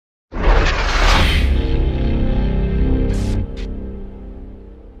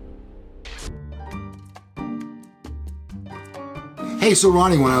Hey, so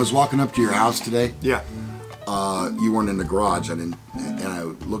Ronnie, when I was walking up to your house today, Yeah. you weren't in the garage. And I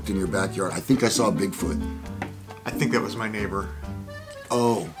looked in your backyard. I think I saw a Bigfoot. I think that was my neighbor.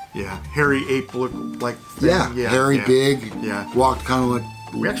 Oh. Yeah. Hairy ape look like thing. Yeah. Hairy, big. Yeah. Walked kind of like.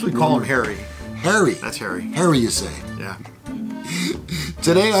 We actually call him Harry. Harry. That's Harry. Harry, you say? Yeah.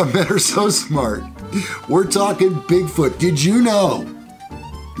 Today on Men Are So Smart, we're talking Bigfoot. Did you know?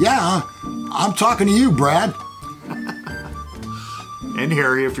 Yeah, I'm talking to you, Brad. And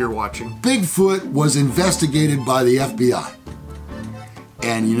Harry, if you're watching. Bigfoot was investigated by the FBI.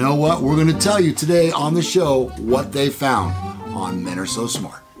 And you know what? We're going to tell you today on the show what they found on Men Are So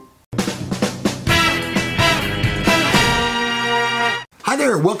Smart. Hi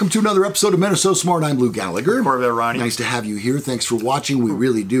there, welcome to another episode of Men Are So Smart. I'm Lou Gallagher. Corvette Ronnie. Nice to have you here. Thanks for watching. We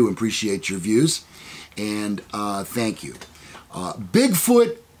really do appreciate your views. And thank you.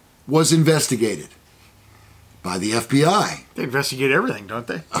 Bigfoot was investigated by the FBI. They investigate everything, don't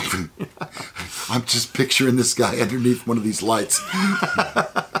they? I'm just picturing this guy underneath one of these lights.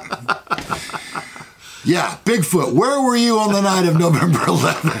 Yeah, Bigfoot. Where were you on the night of November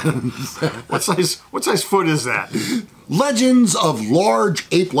 11th? What size foot is that? Legends of large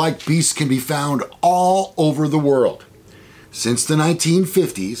ape-like beasts can be found all over the world. Since the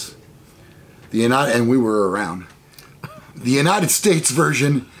 1950s, and we were around, the United States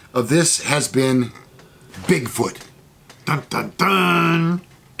version of this has been Bigfoot. Dun dun dun!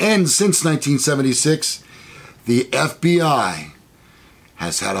 And since 1976, the FBI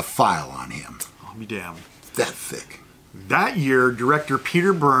has had a file on him. I'll be damned. That thick. That year, director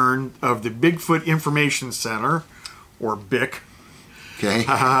Peter Byrne of the Bigfoot Information Center, or BIC, Okay.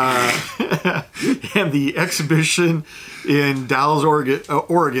 and the exhibition in Dallas,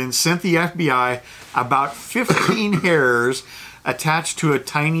 Oregon, sent the FBI about 15 hairs attached to a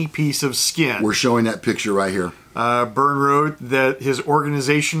tiny piece of skin. We're showing that picture right here. Byrne wrote that his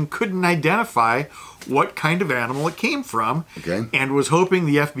organization couldn't identify what kind of animal it came from, Okay. and was hoping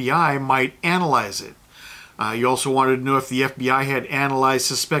the FBI might analyze it. He also wanted to know if the FBI had analyzed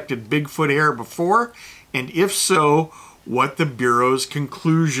suspected Bigfoot hair before, and if so, what the Bureau's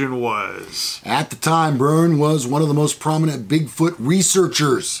conclusion was. At the time, Byrne was one of the most prominent Bigfoot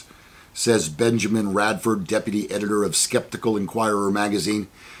researchers, says Benjamin Radford, deputy editor of Skeptical Inquirer magazine.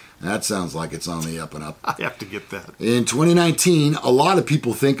 That sounds like it's on the up and up. I have to get that. In 2019, a lot of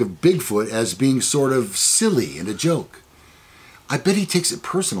people think of Bigfoot as being sort of silly and a joke. I bet he takes it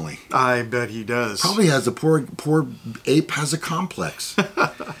personally. I bet he does. Probably has a poor ape has a complex.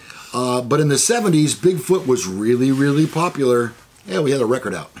 But in the 70s, Bigfoot was really, really popular. Yeah, we had a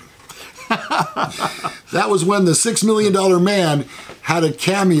record out. That was when the $6 Million Man had a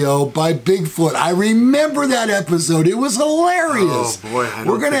cameo by Bigfoot. I remember that episode. It was hilarious. Oh, boy.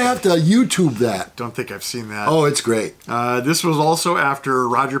 We're going to have to YouTube that. Don't think I've seen that. Oh, it's great. This was also after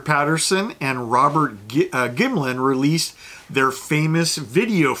Roger Patterson and Robert Gimlin released their famous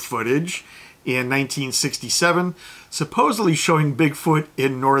video footage in 1967, supposedly showing Bigfoot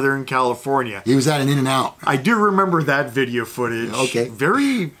in Northern California. He was at an In-N-Out. I do remember that video footage. Okay.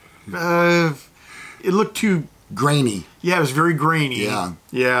 Very, it looked too... Grainy. Yeah, it was very grainy. Yeah.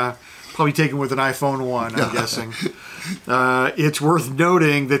 Yeah. Probably taken with an iPhone 1, I'm guessing. It's worth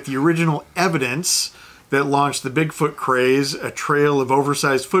noting that the original evidence that launched the Bigfoot craze, a trail of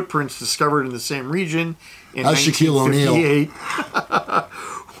oversized footprints discovered in the same region in Shaquille O'Neal.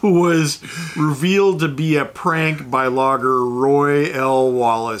 1958, was revealed to be a prank by logger Roy L.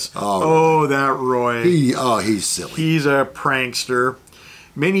 Wallace. Oh, that Roy. He's silly. He's a prankster.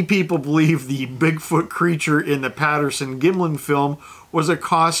 Many people believe the Bigfoot creature in the Patterson-Gimlin film was a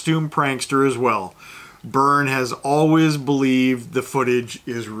costume prankster as well. Byrne has always believed the footage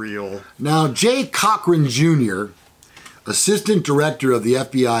is real. Now, Jay Cochran Jr., Assistant Director of the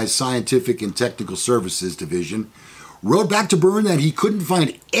FBI's Scientific and Technical Services Division, wrote back to Byrne that he couldn't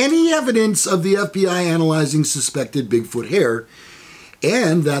find any evidence of the FBI analyzing suspected Bigfoot hair,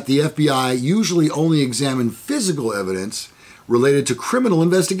 and that the FBI usually only examined physical evidence related to criminal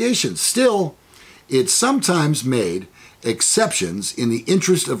investigations. Still, it sometimes made exceptions in the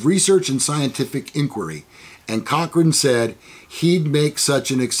interest of research and scientific inquiry, and Cochran said he'd make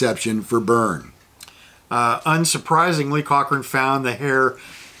such an exception for Byrne. Unsurprisingly, Cochran found the hair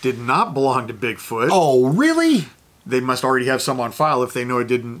did not belong to Bigfoot. Oh, really? They must already have some on file if they know it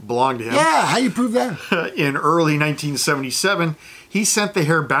didn't belong to him. Yeah, how do you prove that? In early 1977, he sent the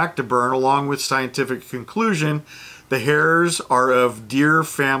hair back to Byrne along with scientific conclusion the hairs are of deer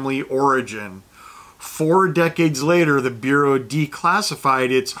family origin. 4 decades later, the Bureau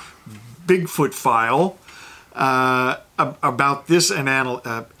declassified its Bigfoot file about this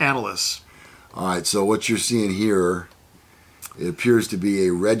analyst. All right, so what you're seeing here It appears to be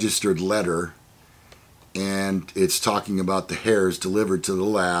a registered letter, and it's talking about the hairs delivered to the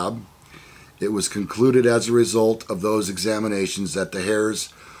lab. It was concluded as a result of those examinations that the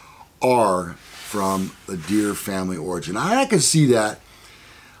hairs are from a deer family origin. I can see that.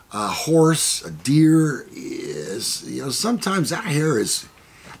 A horse, a deer is, sometimes that hair is,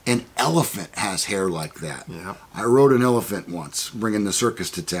 an elephant has hair like that. Yeah. I rode an elephant once, bringing the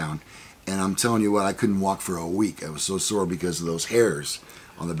circus to town, and I'm telling you what, I couldn't walk for a week. I was so sore because of those hairs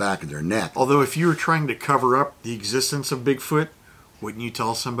on the back of their neck. Although if you were trying to cover up the existence of Bigfoot, wouldn't you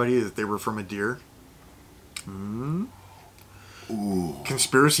tell somebody that they were from a deer? Ooh.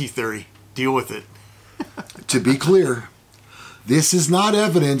 Conspiracy theory. Deal with it. To be clear, this is not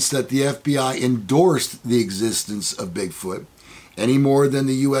evidence that the FBI endorsed the existence of Bigfoot any more than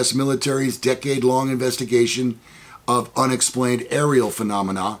the U.S. military's decade-long investigation of unexplained aerial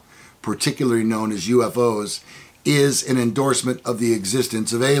phenomena, particularly known as UFOs, is an endorsement of the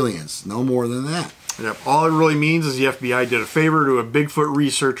existence of aliens. No more than that. Yep. All it really means is the FBI did a favor to a Bigfoot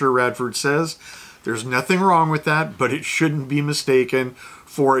researcher, Radford says. There's nothing wrong with that, but it shouldn't be mistaken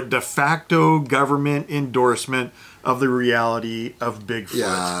for a de facto government endorsement of the reality of Bigfoot.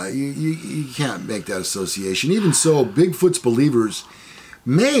 Yeah, you can't make that association. Even so, Bigfoot's believers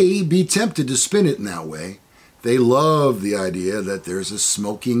may be tempted to spin it in that way. They love the idea that there's a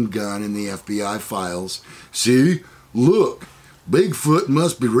smoking gun in the FBI files. See, look, Bigfoot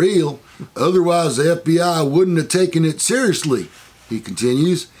must be real. Otherwise, the FBI wouldn't have taken it seriously, he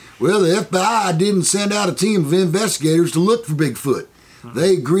continues. Well, the FBI didn't send out a team of investigators to look for Bigfoot.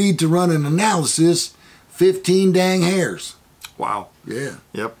 They agreed to run an analysis, 15 dang hairs. Wow. Yeah.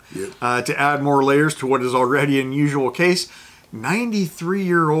 Yep. Yep. To add more layers to what is already an unusual case,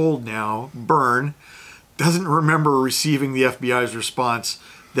 93-year-old now, Byrne, doesn't remember receiving the FBI's response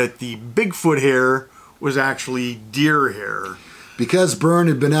that the Bigfoot hair was actually deer hair. Because Byrne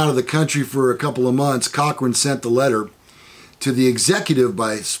had been out of the country for a couple of months, Cochran sent the letter to the executive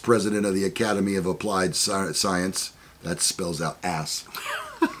vice president of the Academy of Applied Science, that spells out ass,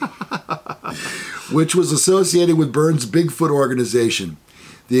 which was associated with Byrne's Bigfoot organization.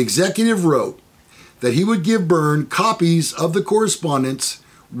 The executive wrote that he would give Byrne copies of the correspondence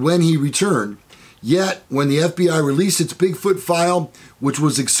when he returned. Yet, when the FBI released its Bigfoot file, which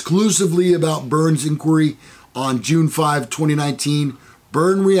was exclusively about Byrne's inquiry on June 5, 2019,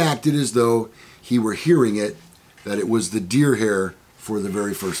 Byrne reacted as though he were hearing it, that it was the deer hair for the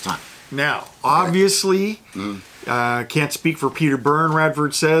very first time. Now, obviously, can't speak for Peter Byrne,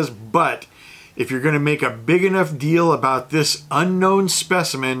 Radford says, but if you're going to make a big enough deal about this unknown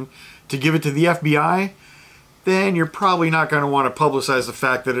specimen to give it to the FBI, then you're probably not going to want to publicize the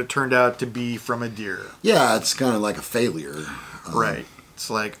fact that it turned out to be from a deer. Yeah, it's kind of like a failure. Right. It's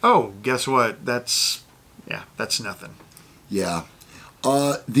like, oh, guess what? That's nothing. Yeah.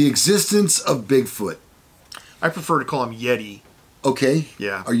 The existence of Bigfoot. I prefer to call him Yeti. Okay.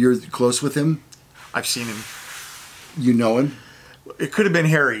 Yeah. Are you close with him? I've seen him. You know him? It could have been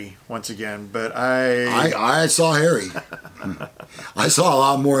Harry once again, but I saw Harry. I saw a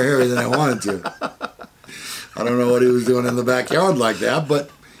lot more Harry than I wanted to. I don't know what he was doing in the backyard like that, but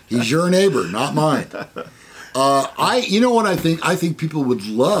he's your neighbor, not mine. You know what I think? I think people would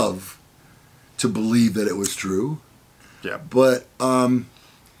love to believe that it was true. Yeah. But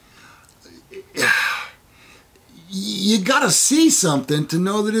you got to see something to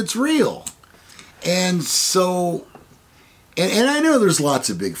know that it's real. And so, and I know there's lots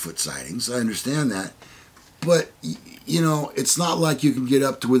of Bigfoot sightings. I understand that. But, it's not like you can get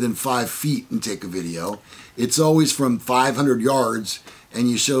up to within 5 feet and take a video. It's always from 500 yards, and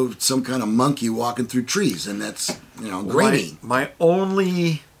you show some kind of monkey walking through trees, and that's, grainy.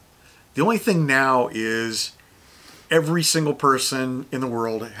 The only thing now is every single person in the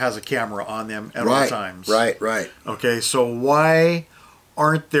world has a camera on them at all times. Right. Okay, so why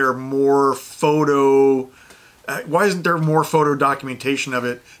aren't there more why isn't there more photo documentation of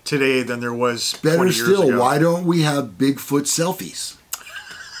it today than there was 20 Better years still, ago? why don't we have Bigfoot selfies?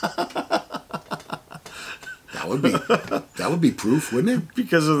 That would be proof, wouldn't it?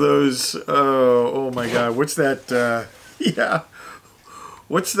 Because of those, oh my God, what's that,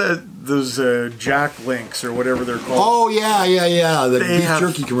 what's that, those Jack Links or whatever they're called? Oh, yeah, the beef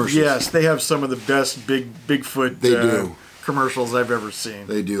jerky commercials. Yes, they have some of the best Bigfoot they do. Commercials I've ever seen.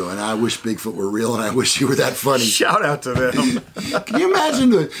 They do, and I wish Bigfoot were real, and I wish you were that funny. Shout out to them. Can you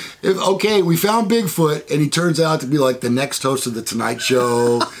imagine we found Bigfoot, and he turns out to be like the next host of The Tonight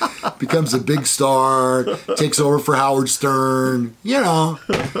Show, becomes a big star, takes over for Howard Stern, and now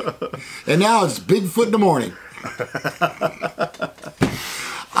it's Bigfoot in the morning.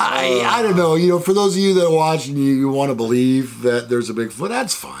 I don't know. You know, for those of you that watch and you want to believe that there's a Bigfoot,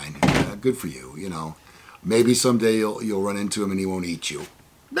 that's fine. Yeah, good for you. You know, maybe someday you'll run into him and he won't eat you.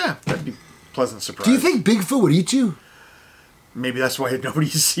 Yeah, that'd be a pleasant surprise. Do you think Bigfoot would eat you? Maybe that's why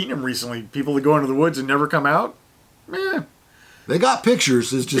nobody's seen him recently. People that go into the woods and never come out? They got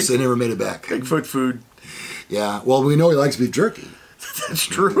pictures. It's just they never made it back. Bigfoot food. Yeah. Well, we know he likes beef jerky. That's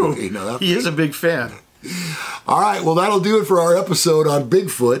true. You know that? He is a big fan. All right. Well, that'll do it for our episode on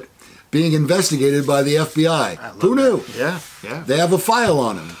Bigfoot being investigated by the FBI. Who knew? That. Yeah. They have a file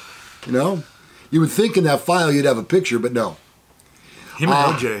on him. You know? You would think in that file you'd have a picture, but no. Him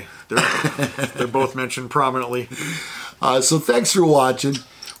and OJ. They're both mentioned prominently. So thanks for watching.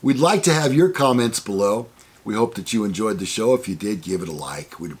 We'd like to have your comments below. We hope that you enjoyed the show. If you did, give it a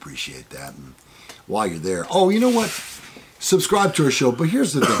like. We'd appreciate that. And while you're there, oh, you know what? Subscribe to our show. But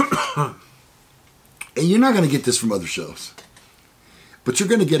here's the thing. And you're not going to get this from other shows. But you're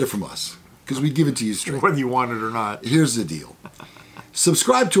going to get it from us. Because we give it to you straight. Whether you want it or not. Here's the deal.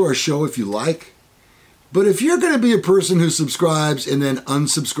 Subscribe to our show if you like. But if you're going to be a person who subscribes and then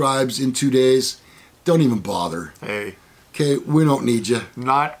unsubscribes in 2 days, don't even bother. Hey. Okay, we don't need you.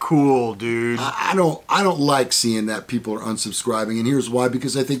 Not cool, dude. I don't like seeing that people are unsubscribing, and here's why.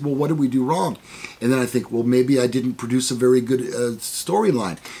 Because I think, well, what did we do wrong? And then I think, well, maybe I didn't produce a very good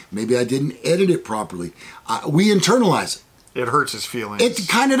storyline. Maybe I didn't edit it properly. We internalize it. It hurts his feelings. It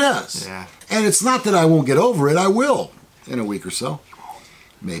kind of does. Yeah. And it's not that I won't get over it. I will in a week or so.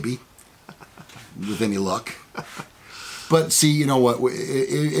 Maybe. With any luck. But see, you know what?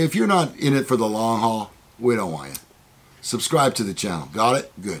 If you're not in it for the long haul, we don't want you. Subscribe to the channel. Got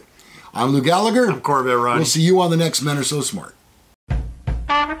it? Good. I'm Lou Gallagher. I'm Corvette Ronnie. We'll see you on the next Men Are So Smart.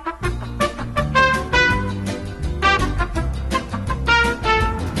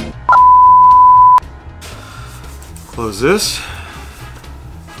 Close this.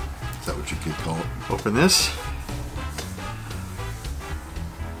 Is that what your kid call it? Open this.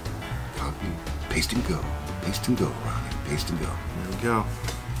 Copy. Paste and go. Paste and go, Ronnie. Paste and go. There we go.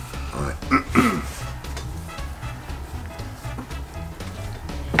 All right.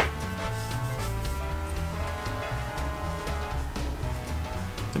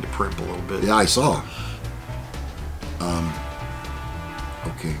 Had to primp a little bit. Yeah, I saw.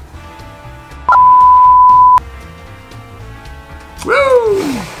 Okay. Woo!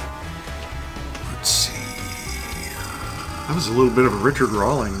 Let's see. That was a little bit of a Richard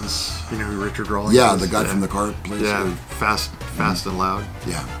Rawlings. You know who Richard Rawlings is? Yeah, the guy from the car place. Yeah, fast and loud.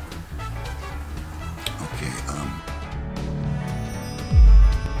 Yeah.